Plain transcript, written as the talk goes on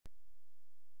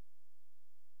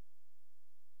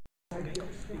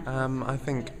I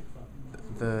think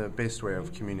the best way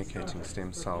of communicating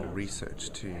stem cell research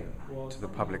to the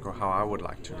public, or how I would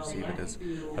like to receive it, is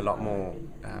a lot more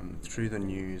through the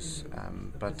news,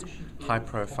 but high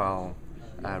profile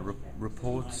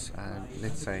reports,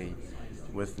 let's say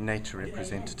with nature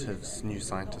representatives, new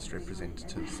scientist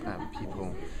representatives,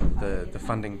 people, the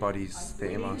funding bodies, the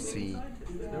MRC,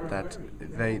 that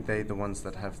they're the ones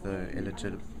that have the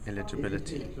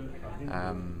eligibility,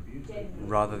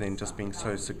 rather than just being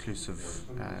so seclusive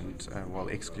and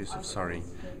exclusive, sorry,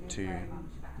 to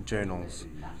journals,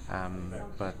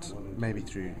 but maybe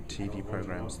through TV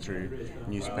programs, through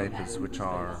newspapers, which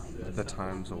are the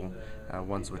Times, or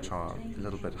ones which are a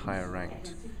little bit higher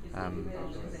ranked,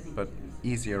 but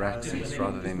easier access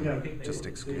rather than just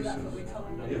exclusive.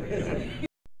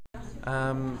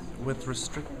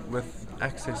 With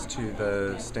access to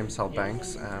the stem cell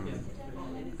banks,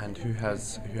 and who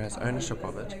has ownership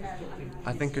of it,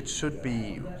 I think it should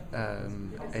be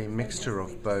a mixture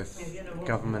of both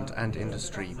government and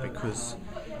industry, because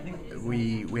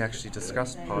we actually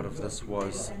discussed, part of this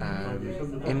was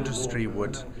industry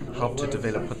would help to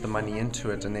develop, put the money into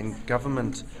it, and then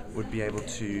government would be able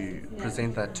to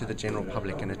present that to the general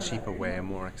public in a cheaper way, a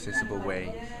more accessible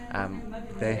way.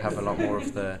 They have a lot more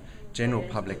of the general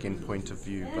public in point of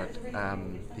view, but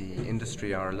the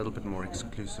industry are a little bit more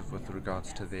exclusive with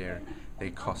regards to their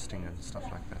costing and stuff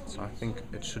like that. So I think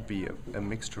it should be a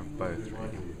mixture of both,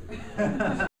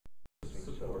 really.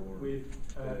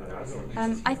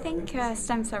 I think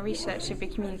stem cell research should be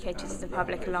communicated to the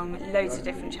public along loads of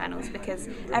different channels, because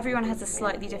everyone has a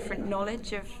slightly different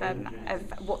knowledge of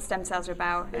what stem cells are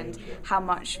about and how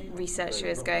much research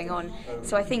is going on.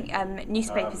 So I think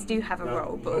newspapers do have a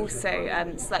role, but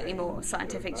also slightly more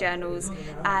scientific journals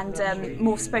and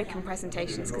more spoken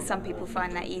presentations, because some people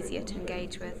find that easier to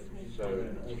engage with.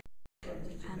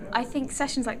 I think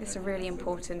sessions like this are really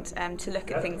important to look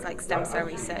at things like stem cell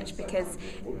research, because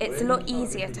it's a lot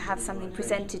easier to have something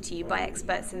presented to you by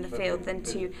experts in the field than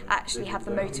to actually have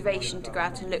the motivation to go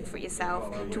out and look for it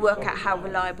yourself, to work out how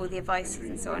reliable the advice is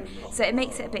and so on. So it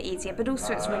makes it a bit easier, but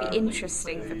also it's really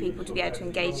interesting for people to be able to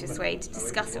engage this way, to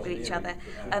discuss it with each other.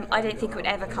 I don't think it would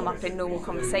ever come up in normal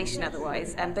conversation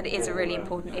otherwise, but it is a really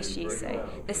important issue, so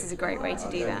this is a great way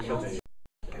to do that.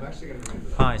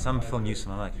 Hi, so I'm Phil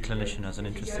Newsom. I'm a clinician who has an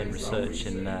interest in research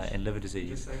in liver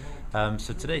disease.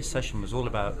 So today's session was all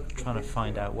about trying to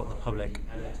find out what the public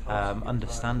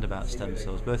understand about stem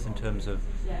cells, both in terms of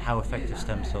how effective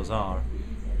stem cells are,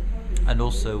 and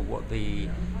also what the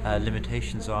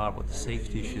limitations are, what the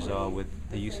safety issues are with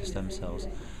the use of stem cells,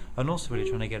 and also really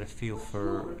trying to get a feel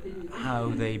for how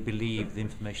they believe the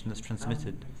information that's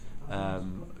transmitted,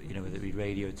 whether it be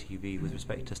radio, TV, with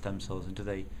respect to stem cells, and do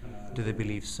they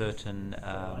believe certain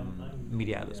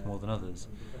media outlets more than others,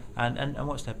 and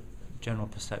what's their general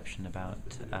perception about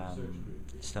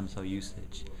stem cell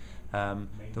usage. There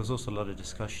was also a lot of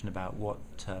discussion about what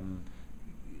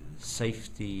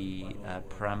safety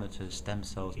parameters stem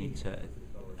cells need to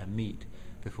meet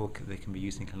before they can be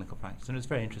used in clinical practice, and it's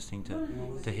very interesting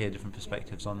to hear different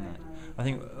perspectives on that. I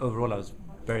think overall I was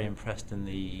very impressed in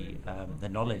the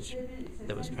knowledge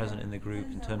that was present in the group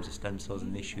in terms of stem cells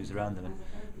and the issues around them, and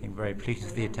I think very pleased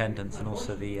with the attendance and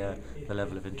also the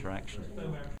level of interaction.